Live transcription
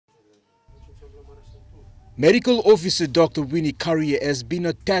Medical Officer Dr. Wini Kariye has been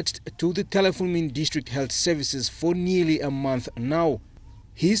attached to the Telefomin District Health Services for nearly a month now.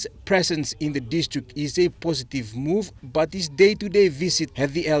 His presence in the district is a positive move, but his day-to-day visit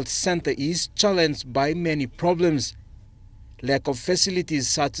at the health center is challenged by many problems. Lack of facilities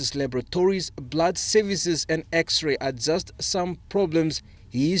such as laboratories, blood services and X-ray are just some problems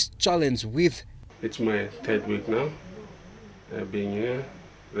he is challenged with. It's my third week now being here.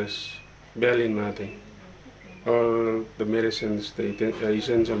 There's barely nothing. All the medicines, the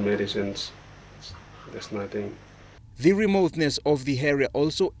essential medicines, there's nothing. The remoteness of the area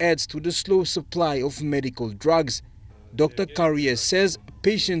also adds to the slow supply of medical drugs. Dr. Kariye says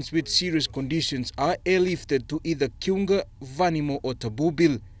patients with serious conditions are airlifted to either Kiunga, Vanimo or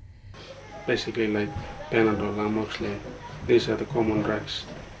Tabubil. Basically like Panadol, Amoxicillin. These are the common drugs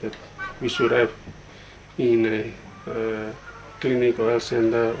that we should have in a clinic or health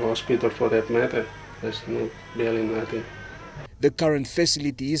center or hospital for that matter. There's barely nothing. The current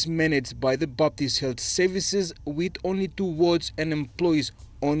facility is managed by the Baptist Health Services with only 2 wards and employs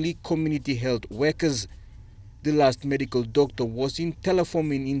only community health workers. The last medical doctor was in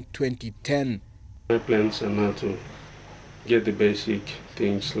Telefomin in 2010. My plans are now to get the basic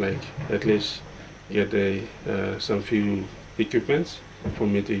things, like at least get some few equipments for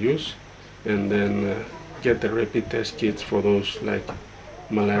me to use, and then get the rapid test kits for those like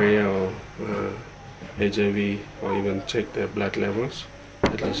malaria or HIV, or even check their blood levels,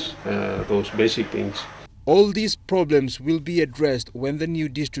 at least those basic things. All these problems will be addressed when the new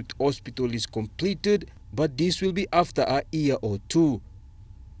district hospital is completed, but this will be after a year or two.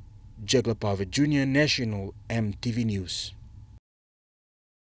 Jagla Jr., National EMTV News.